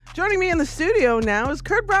Joining me in the studio now is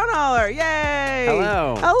Kurt Braunohler. Yay!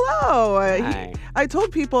 Hello. Hello. Hi. I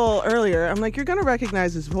told people earlier, I'm like, you're going to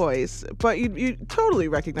recognize his voice, but you totally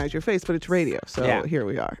recognize your face, but it's radio, so Yeah. here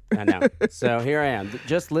we are. I know. So here I am.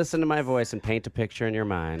 Just listen to my voice and paint a picture in your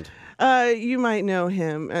mind. You might know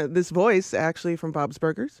him, this voice actually from Bob's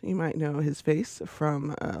Burgers. You might know his face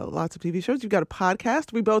from lots of TV shows. You've got a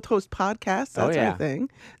podcast. We both host podcasts. That's our thing.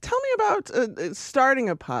 Tell me about starting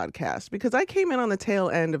a podcast, because I came in on the tail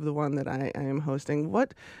end of the one that I am hosting.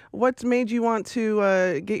 What's made you want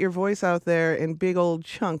to get your voice out there in big old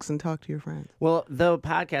chunks and talk to your friends? Well, the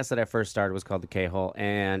podcast that I first started was called The K-Hole,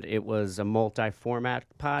 and it was a multi-format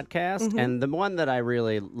podcast. Mm-hmm. And the one that I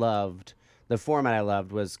really loved, the format I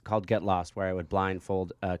loved, was called Get Lost, where I would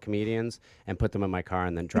blindfold comedians and put them in my car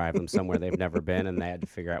and then drive them somewhere they've never been, and they had to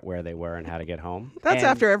figure out where they were and how to get home. That's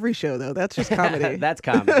after every show, though. That's just comedy. That's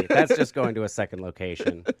comedy. That's just going to a second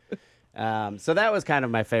location. So that was kind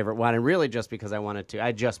of my favorite one, and really just because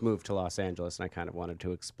I just moved to Los Angeles, and I kind of wanted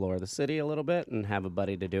to explore the city a little bit and have a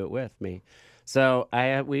buddy to do it with me. So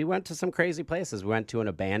we went to some crazy places. We went to an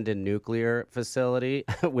abandoned nuclear facility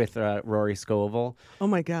with Rory Scovel. Oh,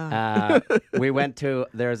 my God.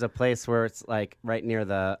 There's a place where it's like right near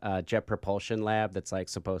the Jet Propulsion Lab that's like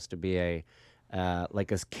supposed to be a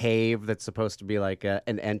cave that's supposed to be like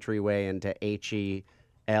an entryway into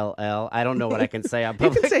HELL. I don't know what I can say on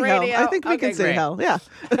public You can say radio. hell. I think we can say great. hell. Yeah.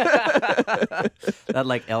 That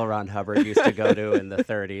like L. Ron Hubbard used to go to in the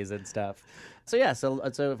 30s and stuff. So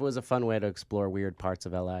it was a fun way to explore weird parts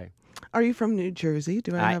of LA. Are you from New Jersey?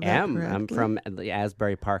 Do I have that am. correctly? I'm from the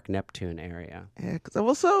Asbury Park, Neptune area.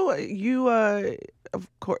 Well, so you, of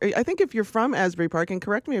course, I think if you're from Asbury Park, and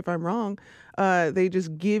correct me if I'm wrong, they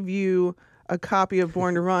just give you a copy of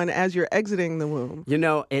Born to Run as you're exiting the womb. You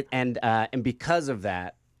know, and because of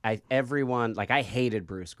that, I hated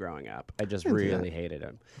Bruce growing up. I just really hated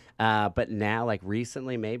him. But now, like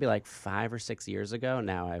recently, maybe like 5 or 6 years ago,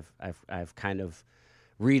 now I've kind of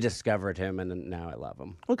rediscovered him, and now I love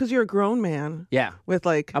him. Well, because you're a grown man. Yeah. With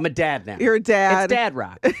like... I'm a dad now. You're a dad. It's dad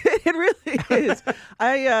rock. It really is.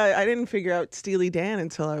 I didn't figure out Steely Dan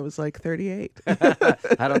until I was like 38.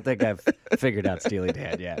 I don't think I've figured out Steely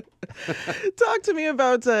Dan yet. Talk to me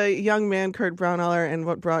about young man Kurt Braunohler and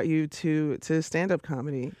what brought you to stand-up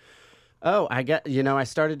comedy. Oh, I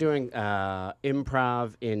started doing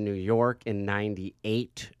improv in New York in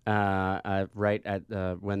 '98, right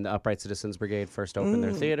at when the Upright Citizens Brigade first opened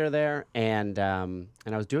their theater there, and I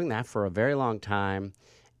was doing that for a very long time,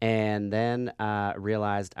 and then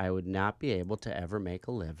realized I would not be able to ever make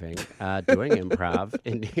a living doing improv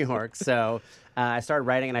in New York. So I started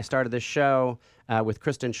writing, and I started this show with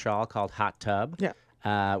Kristen Shaw called Hot Tub,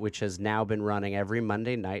 which has now been running every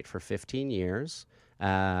Monday night for 15 years.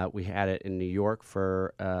 We had it in New York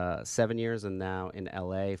for 7 years, and now in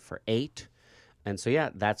LA for 8. And so,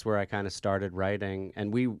 that's where I kind of started writing.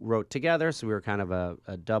 And we wrote together, so we were kind of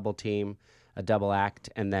a double team, a double act,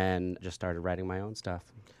 and then just started writing my own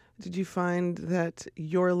stuff. Did you find that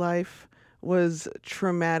your life was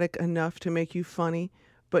traumatic enough to make you funny,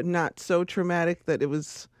 but not so traumatic that it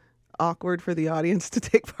was awkward for the audience to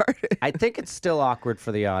take part in? I think it's still awkward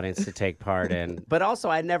for the audience to take part in, but also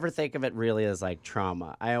I never think of it really as like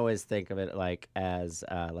trauma. I always think of it like as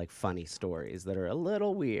like funny stories that are a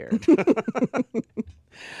little weird.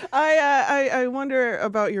 I wonder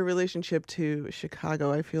about your relationship to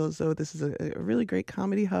Chicago. I feel as though this is a really great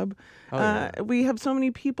comedy hub. Oh, yeah. We have so many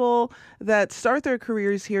people that start their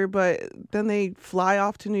careers here, but then they fly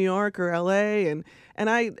off to New York or LA, and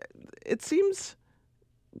it seems,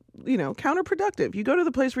 counterproductive. You go to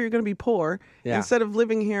the place where you're going to be poor instead of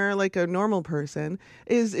living here like a normal person.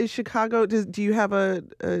 Is Chicago? Do you have a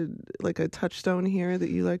touchstone here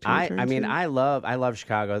that you like to return to? I love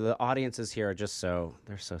Chicago. The audiences here are just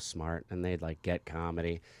they're so smart, and they like get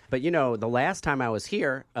comedy. But the last time I was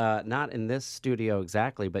here, not in this studio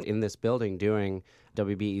exactly, but in this building doing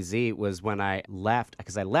WBEZ was when I left,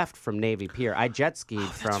 because I left from Navy Pier. I jet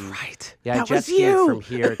skied from right. I jet skied from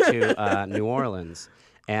here to New Orleans.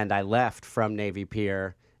 And I left from Navy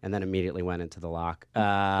Pier and then immediately went into the lock,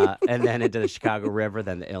 and then into the Chicago River,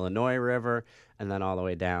 then the Illinois River, and then all the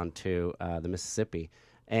way down to the Mississippi.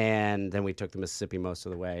 And then we took the Mississippi most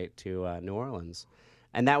of the way to New Orleans.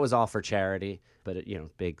 And that was all for charity, but,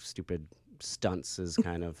 big, stupid stunts is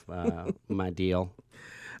kind of my deal.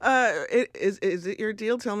 Is it your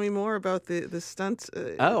deal? Tell me more about the stunts.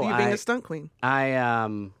 You being a stunt queen.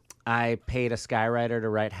 I paid a skywriter to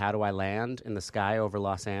write "How Do I Land in the Sky over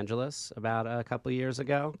Los Angeles" about a couple of years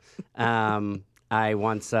ago. I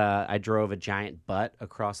once I drove a giant butt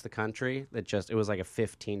across the country it was like a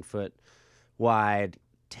 15-foot wide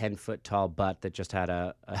 10-foot tall butt that just had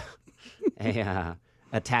a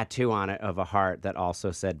tattoo on it of a heart that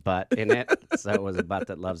also said butt in it. So it was a butt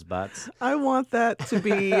that loves butts. I want that to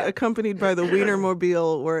be accompanied by the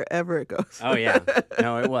Wienermobile wherever it goes. Oh yeah.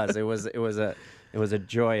 No, it was. It was a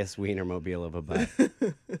joyous Wienermobile of a butt.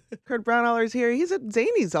 Kurt Braunohler's here. He's at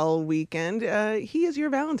Zanies all weekend. He is your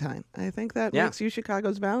Valentine. I think that makes you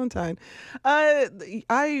Chicago's Valentine.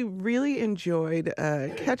 I really enjoyed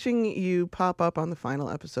catching you pop up on the final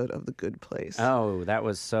episode of The Good Place. Oh, that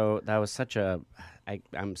was such a...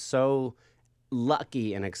 I'm so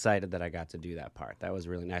lucky and excited that I got to do that part. That was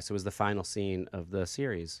really nice. It was the final scene of the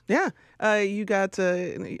series. Yeah. You got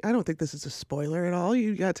to, I don't think this is a spoiler at all.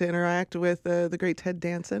 You got to interact with the great Ted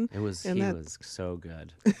Danson. He was so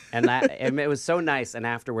good. And it was so nice. And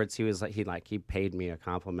afterwards he paid me a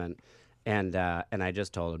compliment. And I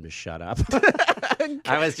just told him to shut up.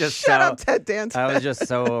 I was just shut up, Ted Danson. I was just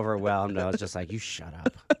so overwhelmed. I was just like, you shut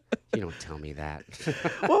up. You don't tell me that.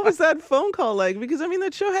 What was that phone call like? Because, I mean,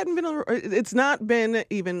 that show hadn't been, it's not been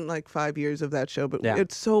even like 5 years of that show, but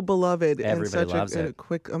it's so beloved in such a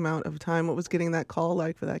quick amount of time. What was getting that call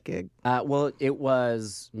like for that gig? Well, it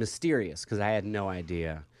was mysterious because I had no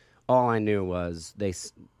idea. All I knew was they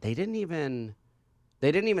didn't even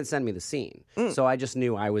send me the scene. So I just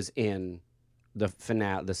knew I was in the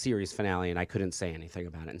series finale, and I couldn't say anything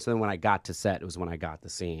about it. And so then when I got to set, it was when I got the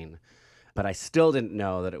scene. But I still didn't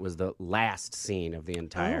know that it was the last scene of the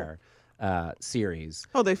entire series.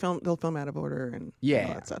 Oh, they'll film out of order and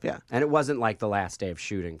all that stuff. Yeah, and it wasn't like the last day of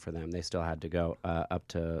shooting for them. They still had to go up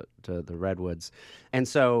to the Redwoods. And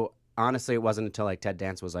so honestly, it wasn't until like Ted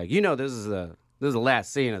Danson was like, this is the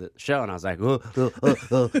last scene of the show, and I was like,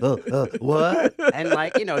 what? And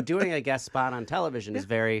like doing a guest spot on television is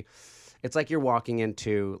very. It's like you're walking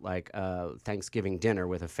into like a Thanksgiving dinner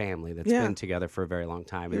with a family that's been together for a very long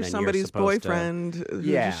time. You're somebody's boyfriend who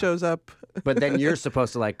just shows up. But then you're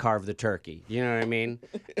supposed to like carve the turkey. You know what I mean?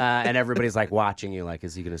 And everybody's like watching you like,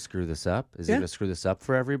 is he going to screw this up? Is he going to screw this up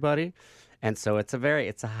for everybody? And so it's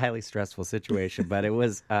a highly stressful situation. But it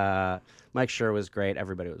was, Mike Schur was great.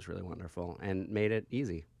 Everybody was really wonderful and made it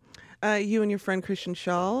easy. You and your friend Christian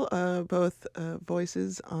Schall, both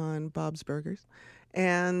voices on Bob's Burgers.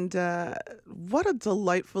 And what a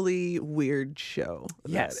delightfully weird show.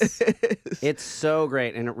 Yes. It's so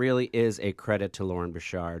great. And it really is a credit to Lauren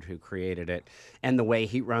Bouchard, who created it. And the way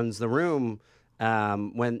he runs the room,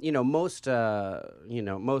 when, most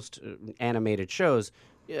animated shows,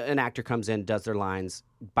 an actor comes in, does their lines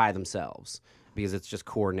by themselves because it's just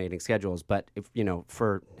coordinating schedules. But, if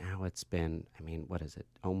for now it's been, what is it,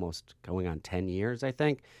 almost going on 10 years, I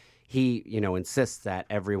think. He, insists that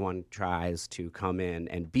everyone tries to come in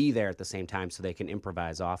and be there at the same time so they can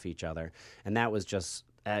improvise off each other. And that was just,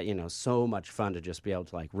 so much fun to just be able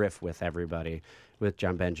to, like, riff with everybody, with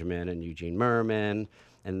John Benjamin and Eugene Merman.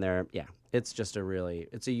 And it's just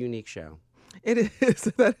it's a unique show. It is.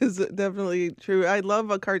 That is definitely true. I love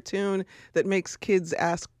a cartoon that makes kids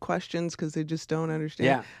ask questions because they just don't understand.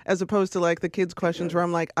 Yeah. As opposed to, like, the kids' questions where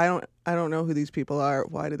I'm like, I don't know who these people are.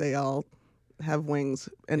 Why do they all have wings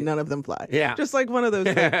and none of them fly? Yeah. Just like one of those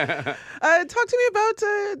things. Talk to me about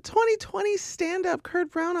 2020 stand-up.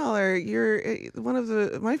 Kurt Braunohler, you're one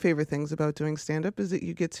of my favorite things about doing stand-up is that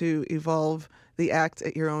you get to evolve the act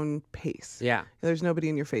at your own pace. Yeah. There's nobody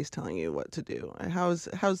in your face telling you what to do. How's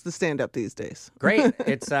the stand-up these days? Great.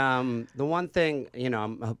 It's the one thing,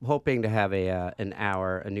 I'm hoping to have a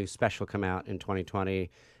new special come out in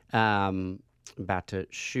 2020. About to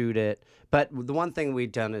shoot it, but the one thing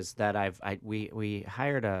we've done is that we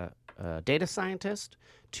hired a data scientist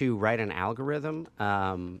to write an algorithm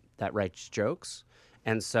that writes jokes,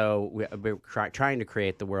 and so we're trying to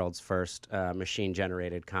create the world's first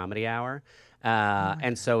machine-generated comedy hour.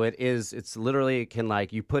 And so it's literally can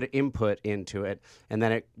like you put input into it, and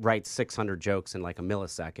then it writes 600 jokes in like a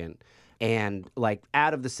millisecond, and like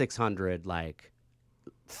out of the 600, like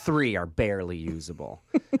 3 are barely usable.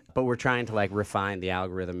 But we're trying to like refine the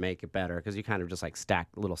algorithm, make it better, because you kind of just like stack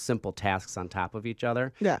little simple tasks on top of each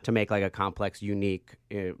other to make like a complex, unique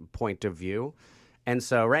point of view. And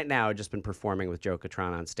so right now I've just been performing with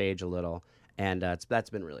Jokatron on stage a little, and that's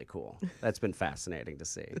been really cool. That's been fascinating to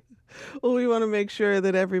see. Well, we want to make sure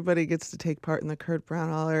that everybody gets to take part in the Kurt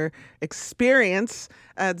Braunohler experience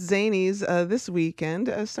at Zanies this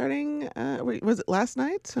weekend, starting, was it last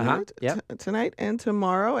night? Tonight? Tonight and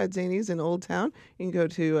tomorrow at Zanies in Old Town. You can go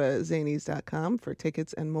to zanies.com for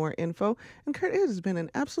tickets and more info. And Kurt, it has been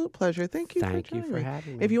an absolute pleasure. Thank you for joining me.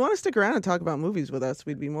 Having me. If you want to stick around and talk about movies with us,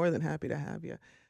 we'd be more than happy to have you.